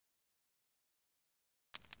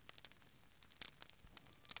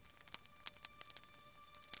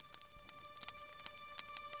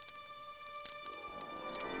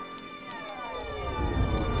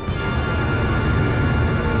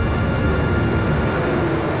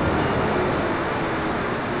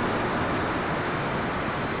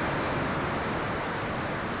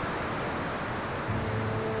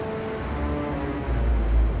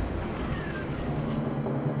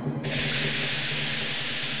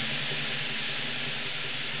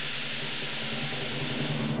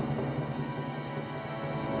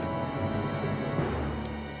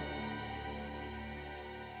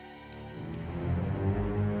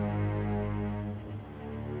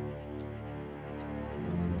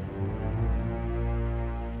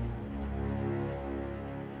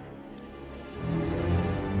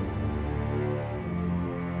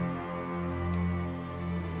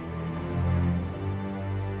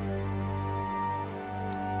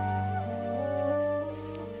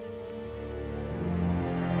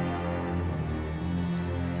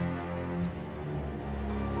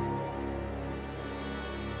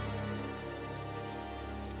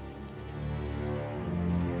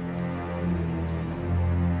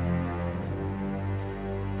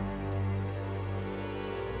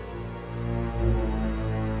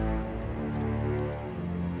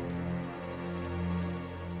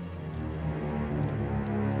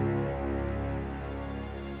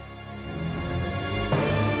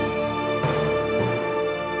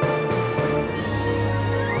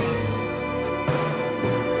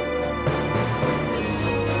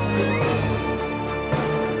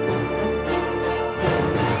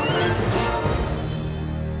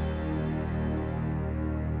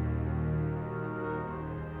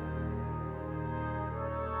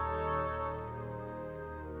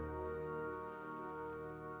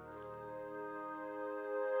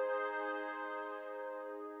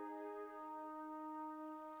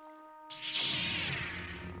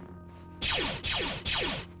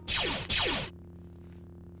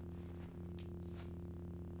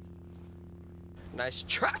Nice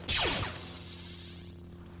try.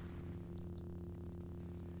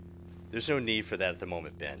 There's no need for that at the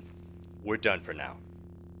moment, Ben. We're done for now.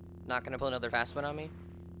 Not gonna pull another fast one on me?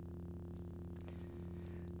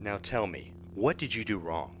 Now tell me, what did you do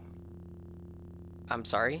wrong? I'm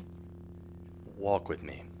sorry? Walk with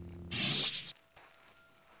me.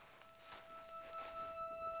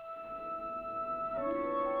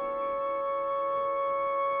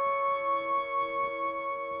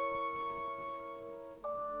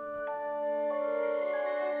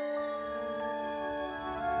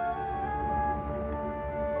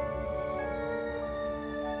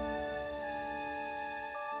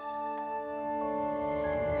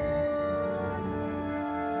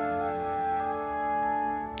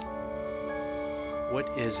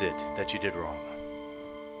 What is it that you did wrong?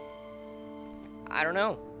 I don't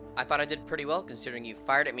know. I thought I did pretty well considering you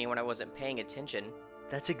fired at me when I wasn't paying attention.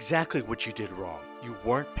 That's exactly what you did wrong. You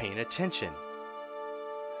weren't paying attention.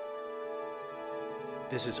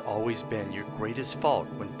 This has always been your greatest fault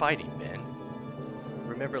when fighting, Ben.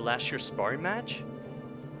 Remember last year's sparring match?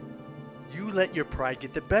 You let your pride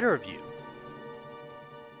get the better of you.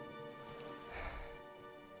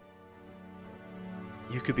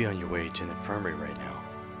 You could be on your way to the infirmary right now.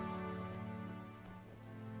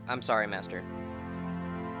 I'm sorry, Master.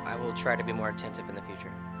 I will try to be more attentive in the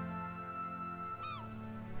future.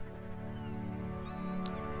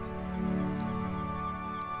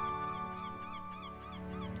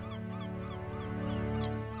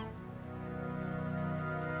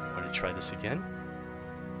 Want to try this again?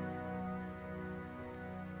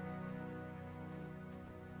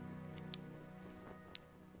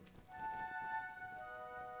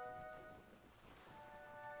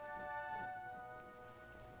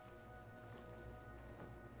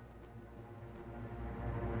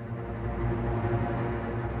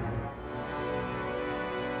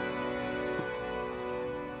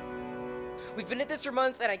 We've been at this for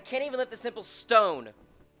months, and I can't even lift a simple stone.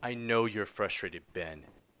 I know you're frustrated, Ben,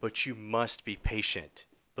 but you must be patient.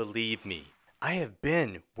 Believe me, I have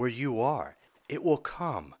been where you are. It will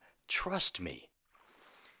come. Trust me.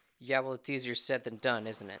 Yeah, well, it's easier said than done,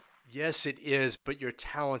 isn't it? Yes, it is, but you're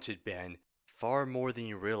talented, Ben. Far more than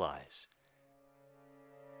you realize.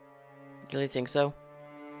 You really think so?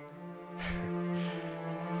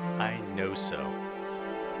 I know so.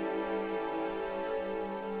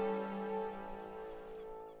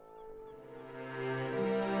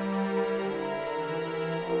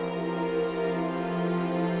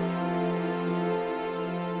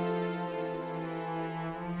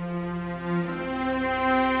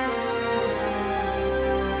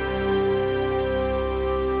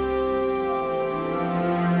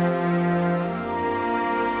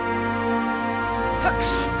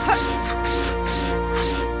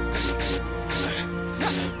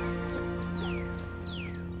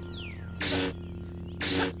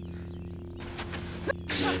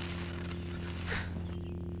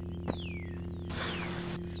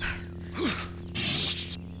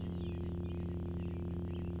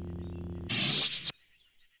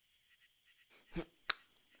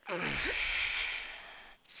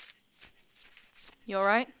 You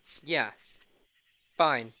alright? Yeah.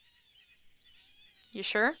 Fine. You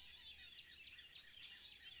sure?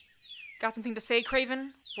 Got something to say,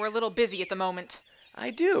 Craven? We're a little busy at the moment.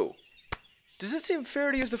 I do. Does it seem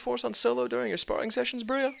fair to use the Force on Solo during your sparring sessions,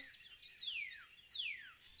 Bria?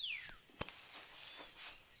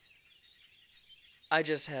 I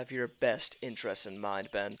just have your best interests in mind,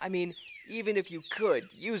 Ben. I mean, even if you could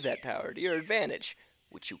use that power to your advantage,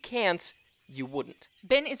 which you can't, you wouldn't.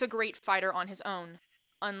 Ben is a great fighter on his own.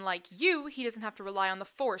 Unlike you, he doesn't have to rely on the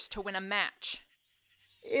Force to win a match.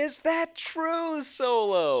 Is that true,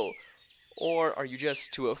 Solo? Or are you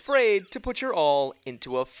just too afraid to put your all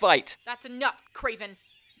into a fight? That's enough, Craven.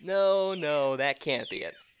 No, that can't be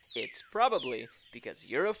it. It's probably because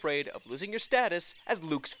you're afraid of losing your status as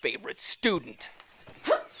Luke's favorite student.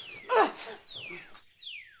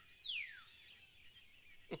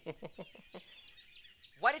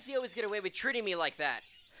 Why does he always get away with treating me like that?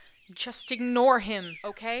 Just ignore him,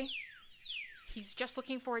 okay? He's just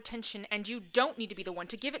looking for attention, and you don't need to be the one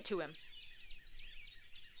to give it to him.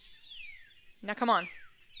 Now come on.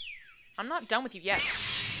 I'm not done with you yet.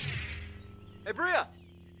 Hey, Bria!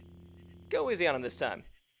 Go easy on him this time.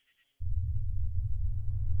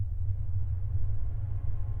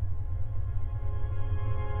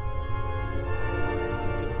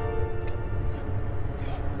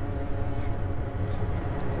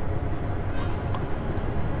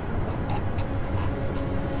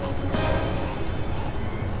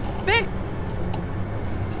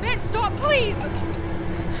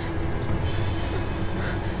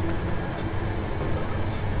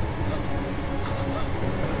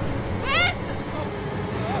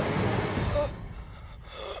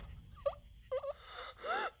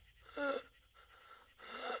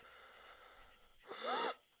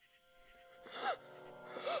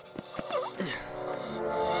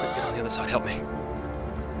 side. Help me.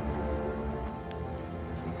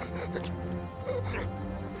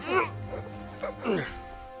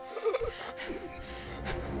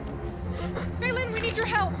 Phelan, we need your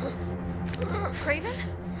help! Craven?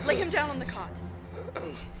 Lay him down on the cot.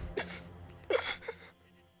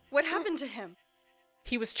 What happened to him?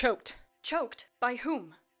 He was choked. Choked? By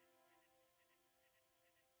whom?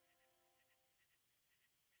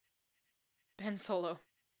 Ben Solo.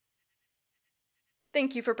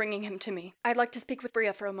 Thank you for bringing him to me. I'd like to speak with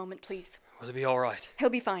Bria for a moment, please. Will it be all right? He'll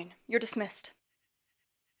be fine. You're dismissed.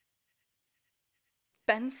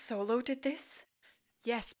 Ben Solo did this?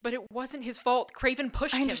 Yes, but it wasn't his fault. Craven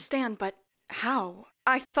pushed him. I understand, but how?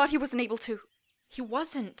 I thought he wasn't able to. He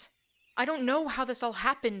wasn't. I don't know how this all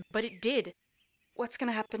happened, but it did. What's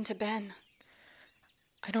gonna happen to Ben?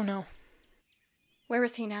 I don't know. Where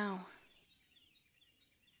is he now?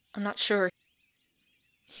 I'm not sure.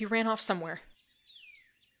 He ran off somewhere.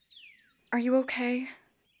 Are you okay?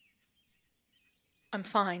 I'm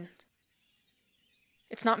fine.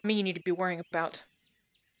 It's not me you need to be worrying about.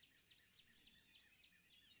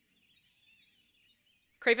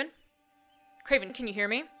 Craven? Craven, can you hear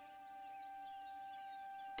me?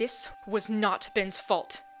 This was not Ben's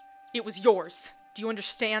fault. It was yours. Do you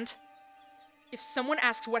understand? If someone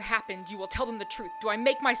asks what happened, you will tell them the truth. Do I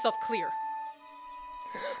make myself clear?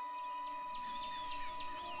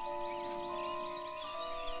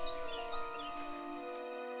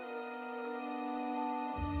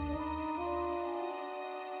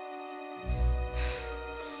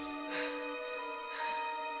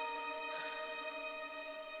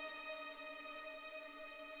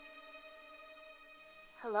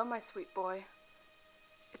 Hello, my sweet boy.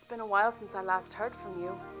 It's been a while since I last heard from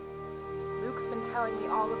you. Luke's been telling me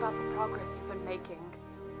all about the progress you've been making.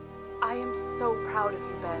 I am so proud of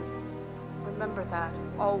you, Ben. Remember that,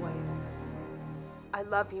 always. I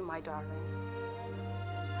love you, my darling.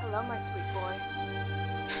 Hello, my sweet boy.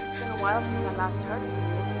 It's been a while since I last heard from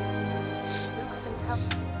you. Luke's been telling...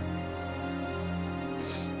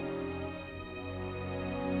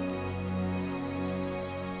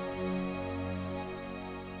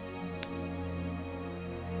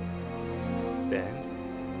 Ben?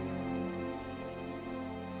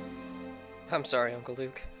 I'm sorry, Uncle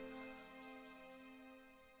Luke.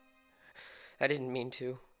 I didn't mean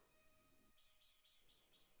to.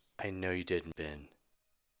 I know you didn't, Ben.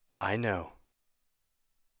 I know.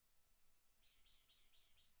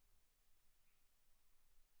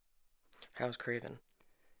 How's Craven?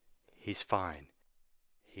 He's fine.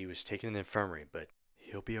 He was taken in the infirmary, but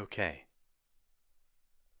he'll be okay.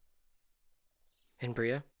 And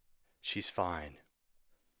Bria? She's fine.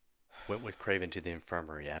 Went with Craven to the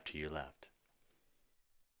infirmary after you left.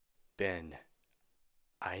 Ben,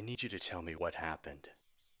 I need you to tell me what happened.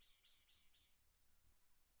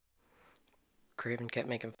 Craven kept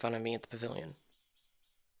making fun of me at the pavilion.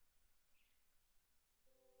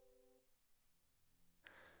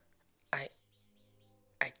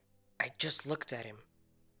 I just looked at him.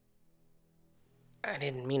 I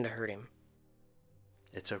didn't mean to hurt him.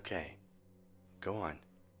 It's okay. Go on.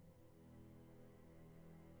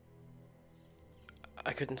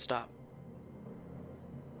 I couldn't stop.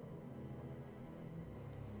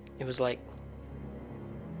 It was like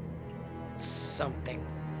something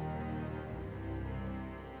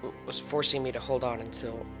was forcing me to hold on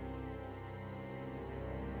until...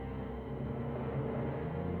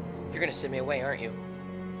 You're gonna send me away, aren't you?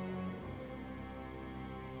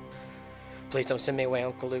 Please don't send me away,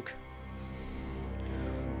 Uncle Luke.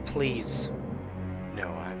 Please. No,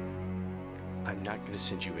 I'm not gonna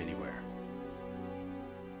send you anywhere.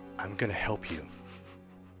 I'm gonna help you.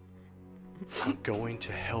 I'm going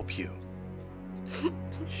to help you. Shh.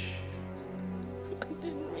 I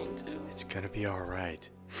didn't mean to. It's gonna be alright.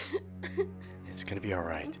 It's gonna be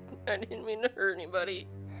alright. I didn't mean to hurt anybody.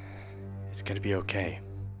 It's gonna be okay.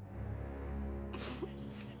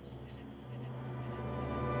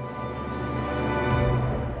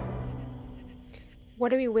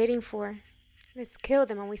 What are we waiting for? Let's kill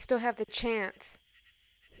them when we still have the chance.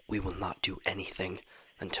 We will not do anything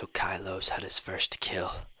until Kylo's had his first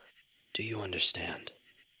kill. Do you understand?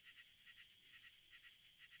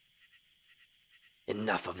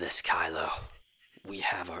 Enough of this, Kylo. We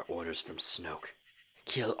have our orders from Snoke.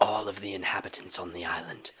 Kill all of the inhabitants on the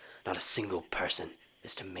island. Not a single person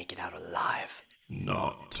is to make it out alive.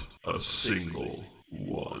 Not a single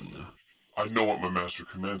one. I know what my master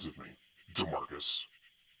commands of me, DeMarcus.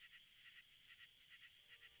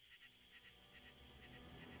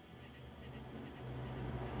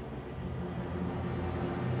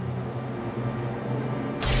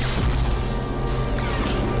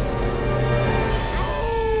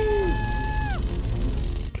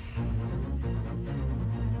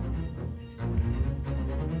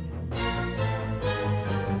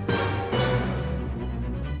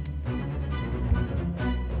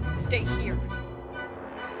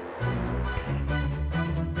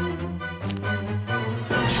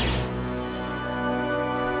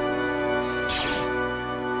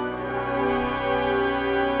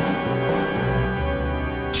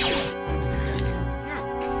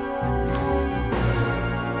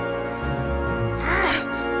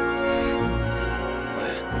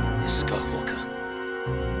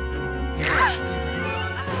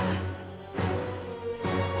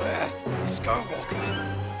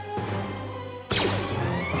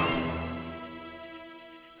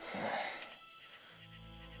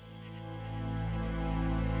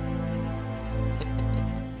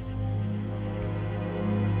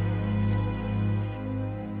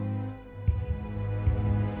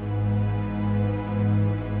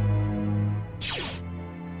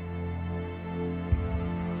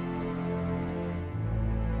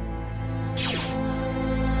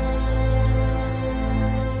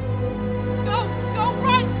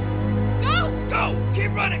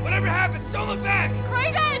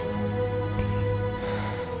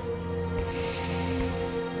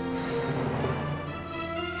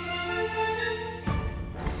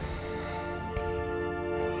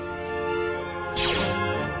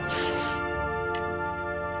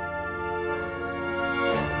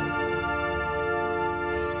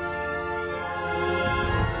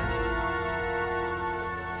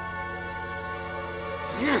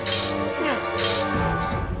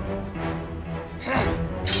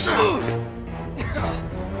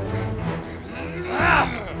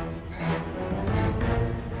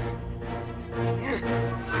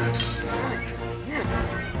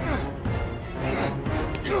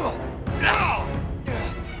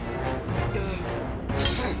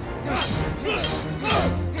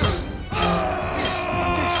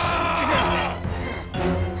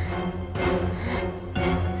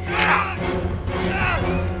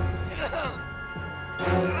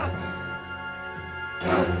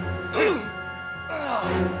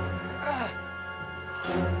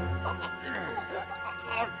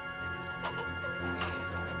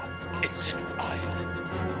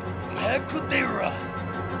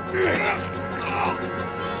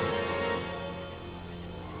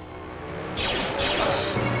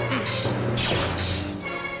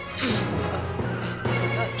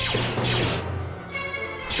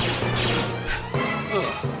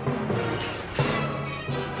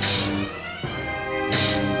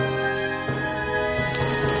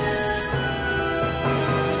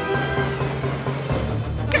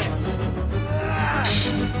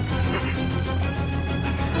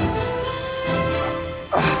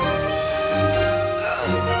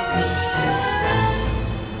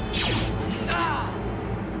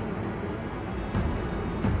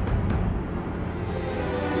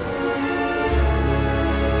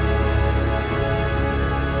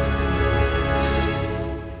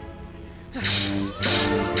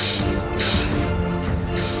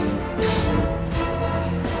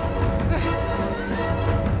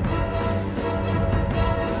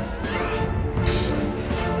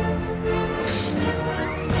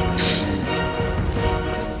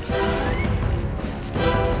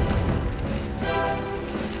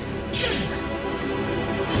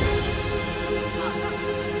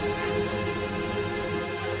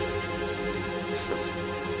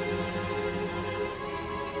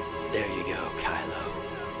 There you go, Kylo.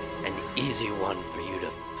 An easy one for you to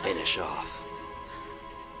finish off.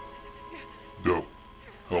 Go.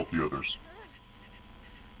 Help the others.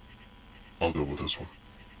 I'll deal with this one.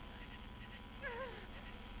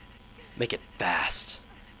 Make it fast.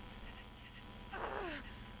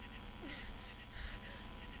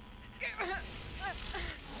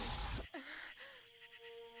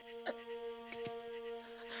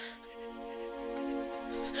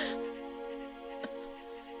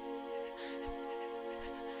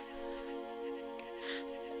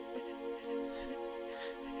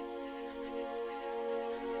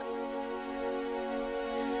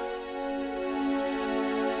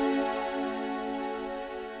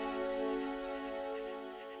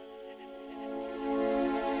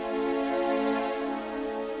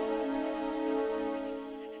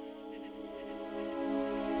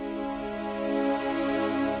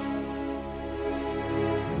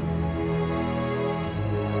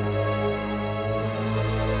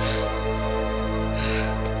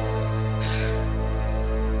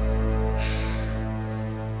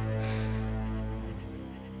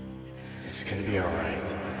 It's gonna be alright.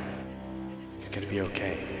 It's gonna be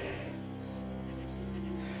okay.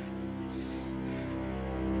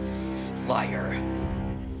 Liar.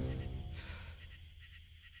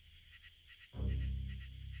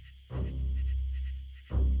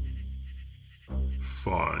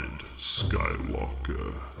 Find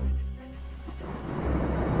Skywalker.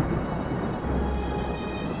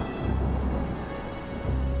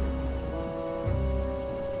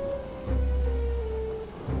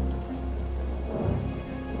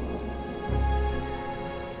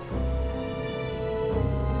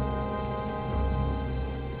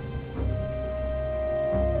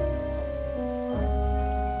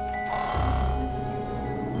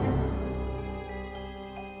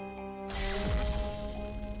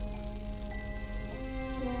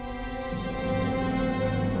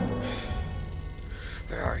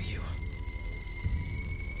 Where are you?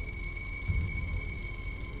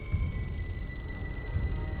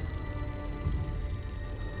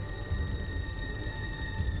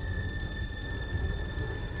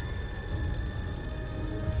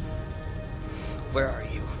 Where are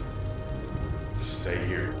you? Stay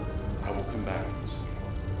here. I will come back.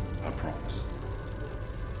 I promise.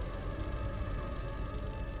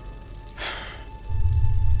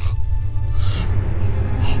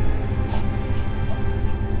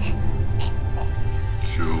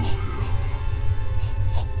 Kill him.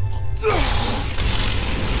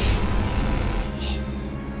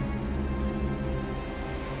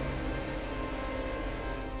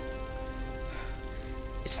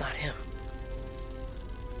 It's not him.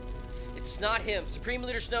 It's not him. Supreme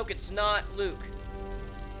Leader Snoke, it's not Luke.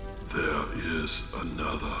 There is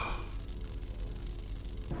another.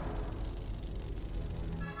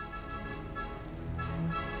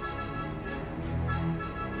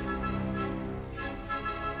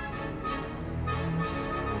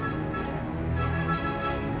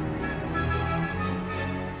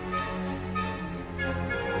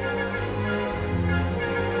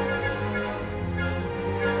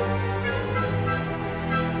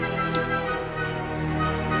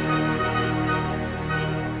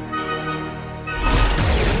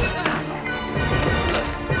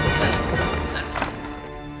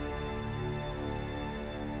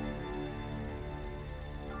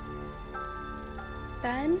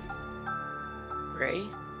 Ben? Ray?